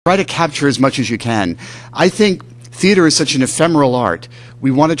try to capture as much as you can. I think theater is such an ephemeral art.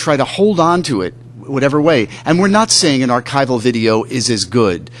 We want to try to hold on to it whatever way. And we're not saying an archival video is as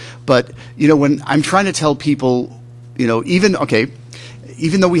good. But, you know, when I'm trying to tell people, you know, even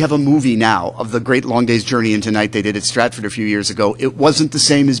though we have a movie now of the Great Long Day's Journey into Night they did at Stratford a few years ago, it wasn't the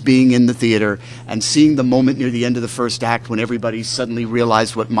same as being in the theater and seeing the moment near the end of the first act when everybody suddenly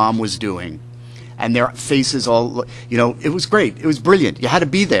realized what Mom was doing. And their faces all, you know, it was great. It was brilliant. You had to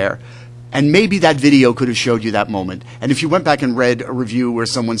be there. And maybe that video could have showed you that moment. And if you went back and read a review where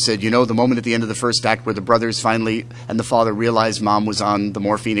someone said, you know, the moment at the end of the first act where the brothers finally and the father realized Mom was on the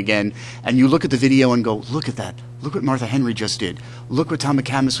morphine again, and you look at the video and go, look at that. Look what Martha Henry just did. Look what Tom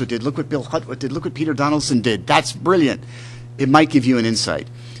McCamus did. Look what Bill Hutwood did. Look what Peter Donaldson did. That's brilliant. It might give you an insight.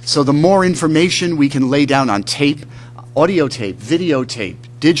 So the more information we can lay down on tape, audio tape, videotape,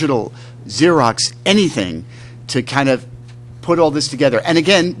 digital, Xerox, anything to kind of put all this together. And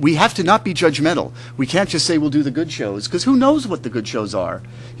again, we have to not be judgmental. We can't just say we'll do the good shows, because who knows what the good shows are.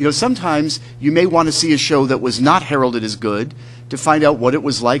 You know, sometimes you may want to see a show that was not heralded as good to find out what it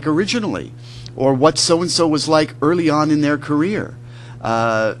was like originally, or what so-and-so was like early on in their career.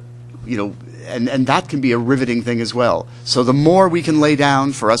 You know, and that can be a riveting thing as well. So the more we can lay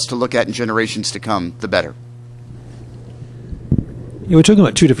down for us to look at in generations to come, the better. Yeah, we're talking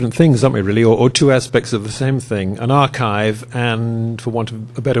about two different things, aren't we, really, or two aspects of the same thing, an archive and, for want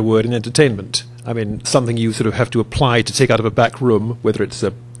of a better word, an entertainment. I mean, something you sort of have to apply to take out of a back room, whether it's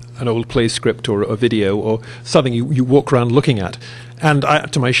an old play script or a video, or something you walk around looking at. And I,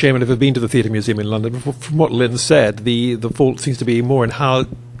 to my shame, I've never been to the Theatre Museum in London, but from what Lynn said, the fault seems to be more in how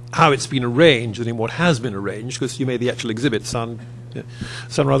it's been arranged than in what has been arranged, because you made the actual exhibit sound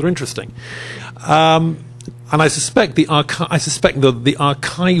rather interesting. And I suspect the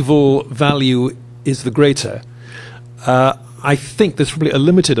archival value is the greater. I think there's probably a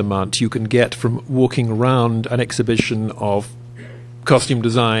limited amount you can get from walking around an exhibition of costume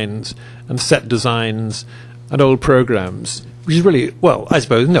designs and set designs and old programs, which is really, well, I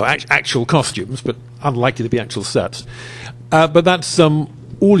suppose, no, actual costumes, but unlikely to be actual sets. But that's all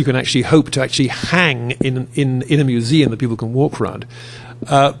you can actually hope to actually hang in a museum that people can walk around.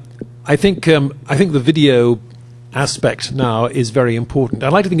 I think the video aspect now is very important.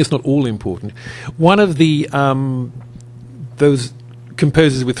 I'd like to think it's not all important. One of the those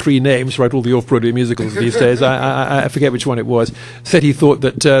composers with three names who write all the off-Broadway musicals these days, I forget which one it was, said he thought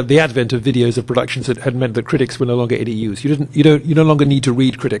that the advent of videos of productions had meant that critics were no longer any use. You no longer need to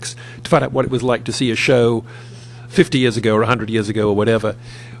read critics to find out what it was like to see a show 50 years ago or 100 years ago or whatever.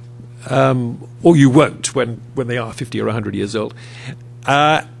 Or you won't when they are 50 or 100 years old.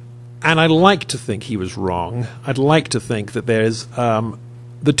 And I like to think he was wrong. I'd like to think that there's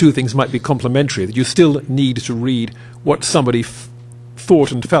the two things might be complementary, that you still need to read what somebody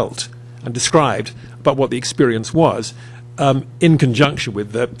thought and felt and described about what the experience was, in conjunction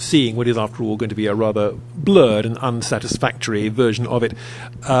with seeing what is, after all, going to be a rather blurred and unsatisfactory version of it,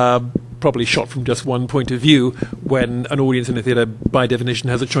 probably shot from just one point of view, when an audience in a theatre, by definition,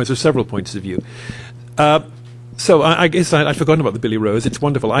 has a choice of several points of view. So I guess I'd forgotten about the Billy Rose. It's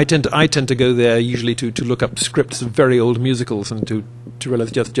wonderful. I tend to go there usually to look up scripts of very old musicals and to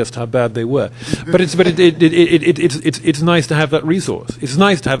realize just how bad they were. But it's nice to have that resource. It's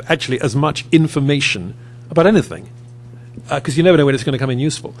nice to have actually as much information about anything, because you never know when it's going to come in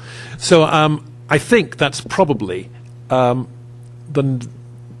useful. So I think that's probably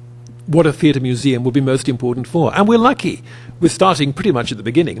what a theatre museum would be most important for. And we're lucky. We're starting pretty much at the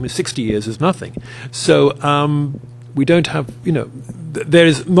beginning. I mean, 60 years is nothing. So we don't have, there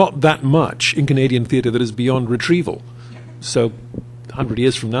is not that much in Canadian theatre that is beyond retrieval. So 100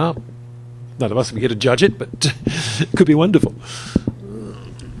 years from now, none of us will be here to judge it, but it could be wonderful.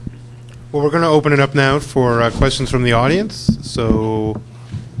 Well, we're going to open it up now for questions from the audience. So...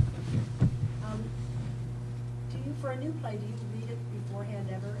 for a new play, do you read it beforehand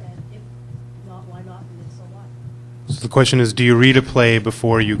ever? And if not, why not? And if so, why? So the question is, do you read a play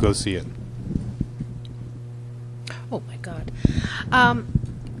before you go see it? Oh, my God.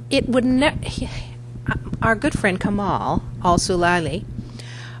 It would our good friend Kamal Ouzounian,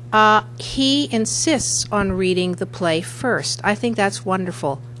 he insists on reading the play first. I think that's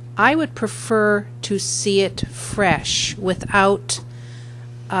wonderful. I would prefer to see it fresh without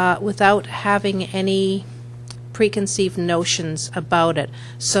having any preconceived notions about it,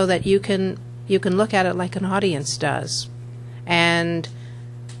 so that you can look at it like an audience does, and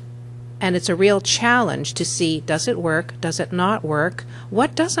it's a real challenge to see, does it work, does it not work,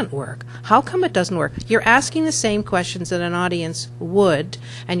 what doesn't work, how come it doesn't work. You're asking the same questions that an audience would,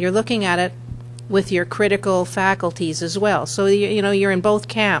 and you're looking at it with your critical faculties as well. So you're in both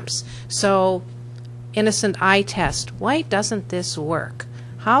camps. So innocent eye test. Why doesn't this work?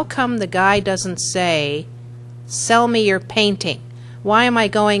 How come the guy doesn't say, "Sell me your painting"? Why am I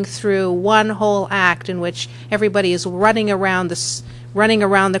going through one whole act in which everybody is running around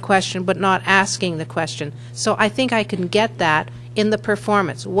the question but not asking the question? So I think I can get that in the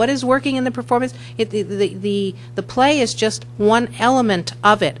performance. What is working in the performance? The play is just one element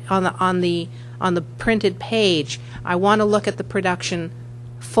of it on the printed page. I want to look at the production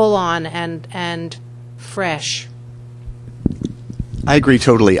full on and fresh. I agree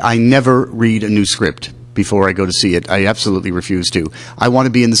totally. I never read a new script before I go to see it. I absolutely refuse to. I want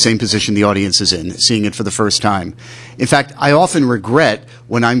to be in the same position the audience is in, seeing it for the first time. In fact, I often regret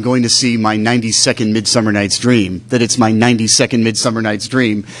when I'm going to see my 92nd Midsummer Night's Dream, that it's my 92nd Midsummer Night's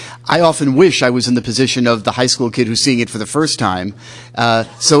Dream. I often wish I was in the position of the high school kid who's seeing it for the first time.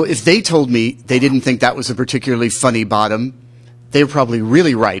 So if they told me they didn't think that was a particularly funny bottom, they're probably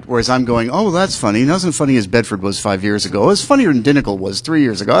really right, whereas I'm going, oh, that's funny. It wasn't as funny as Bedford was 5 years ago. It was funnier than Dinical was 3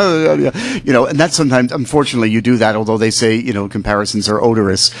 years ago. And that's sometimes, unfortunately, you do that, although they say, comparisons are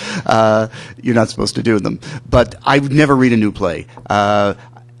odorous. You're not supposed to do them. But I would never read a new play.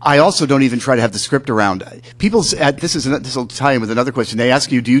 I also don't even try to have the script around. People, this will tie in with another question. They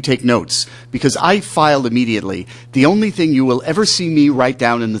ask you, do you take notes? Because I file immediately. The only thing you will ever see me write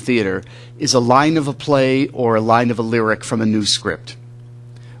down in the theater is a line of a play or a line of a lyric from a new script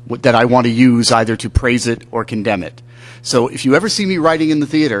that I want to use either to praise it or condemn it. So if you ever see me writing in the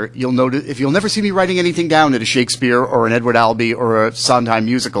theater, you'll notice, if you'll never see me writing anything down at a Shakespeare or an Edward Albee or a Sondheim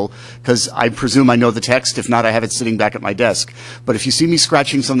musical, because I presume I know the text. If not, I have it sitting back at my desk. But if you see me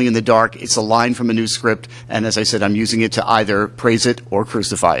scratching something in the dark, it's a line from a new script, and as I said, I'm using it to either praise it or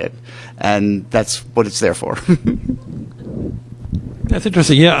crucify it. And that's what it's there for. That's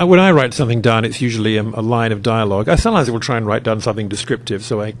interesting. Yeah, when I write something down, it's usually a line of dialogue. I sometimes will try and write down something descriptive,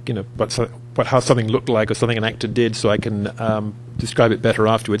 so but how something looked like or something an actor did, so I can describe it better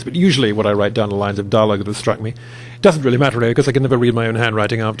afterwards. But usually, what I write down are lines of dialogue that have struck me. It doesn't really matter because I can never read my own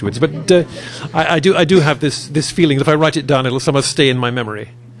handwriting afterwards. But I do have this feeling that if I write it down, it'll somehow stay in my memory.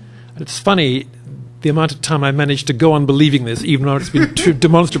 And it's funny the amount of time I managed to go on believing this, even though it's been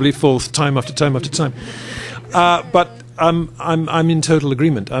demonstrably false time after time after time. But I'm in total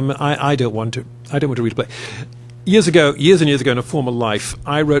agreement. I don't want to read a play. Years and years ago, in a former life,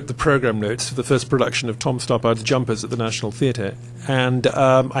 I wrote the program notes for the first production of Tom Stoppard's Jumpers at the National Theatre, and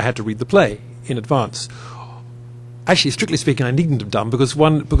I had to read the play in advance. Actually, strictly speaking, I needn't have done because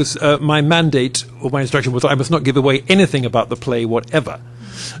my mandate or my instruction was I must not give away anything about the play whatever.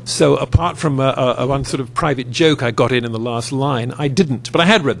 So apart from one sort of private joke I got in the last line, I didn't. But I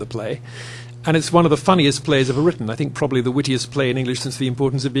had read the play. And it's one of the funniest plays ever written. I think probably the wittiest play in English since The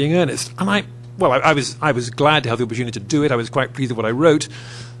Importance of Being Earnest. And I was glad to have the opportunity to do it. I was quite pleased with what I wrote.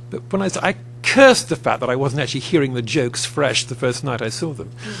 But when I cursed the fact that I wasn't actually hearing the jokes fresh the first night I saw them.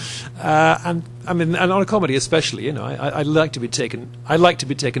 And on a comedy especially, I like to be taken. I like to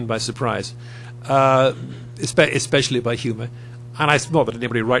be taken by surprise, especially by humour. And it's not that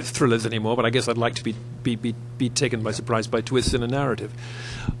anybody writes thrillers anymore, but I guess I'd like to be taken by surprise by twists in a narrative.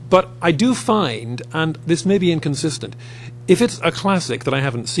 But I do find, and this may be inconsistent, if it's a classic that I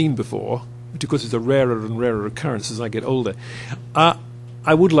haven't seen before, because it's a rarer and rarer occurrence as I get older, I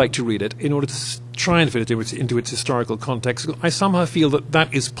would like to read it in order to try and fit it into its historical context. I somehow feel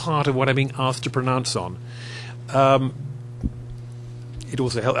that is part of what I'm being asked to pronounce on. It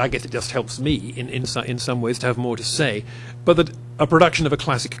also I guess it just helps me in some ways to have more to say, but that a production of a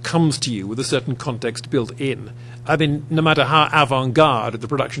classic comes to you with a certain context built in. I mean, no matter how avant-garde the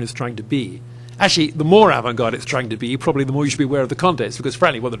production is trying to be, actually, the more avant-garde it's trying to be, probably the more you should be aware of the context, because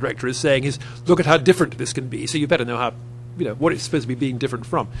frankly, what the director is saying is, look at how different this can be, so you better know how, what it's supposed to be being different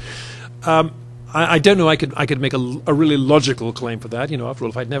from. I don't know. I could make a really logical claim for that. After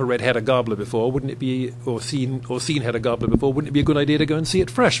all, if I'd never read Hedda Gabler before, wouldn't it be, or seen Hedda Gabler before, wouldn't it be a good idea to go and see it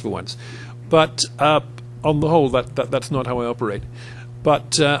fresh for once? But on the whole, that's not how I operate.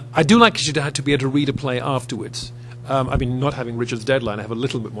 But I do like you to be able to read a play afterwards. Not having Richard's deadline, I have a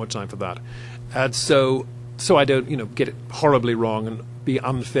little bit more time for that, and so I don't get it horribly wrong and be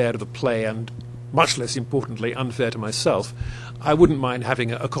unfair to the play, and much less importantly, unfair to myself. I wouldn't mind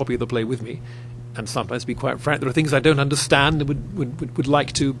having a copy of the play with me. And sometimes, to be quite frank, there are things I don't understand and would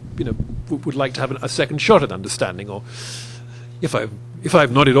like to have a second shot at understanding. Or if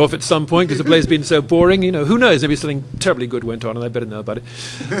I've nodded off at some point because the play's been so boring, who knows? Maybe something terribly good went on, and I better know about it.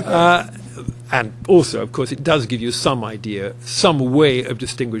 And also, of course, it does give you some idea, some way of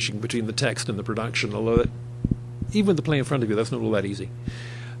distinguishing between the text and the production. Although even with the play in front of you, that's not all that easy.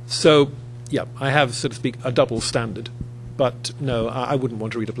 So, yeah, I have, so to speak, a double standard. But no, I wouldn't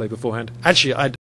want to read a play beforehand. Actually,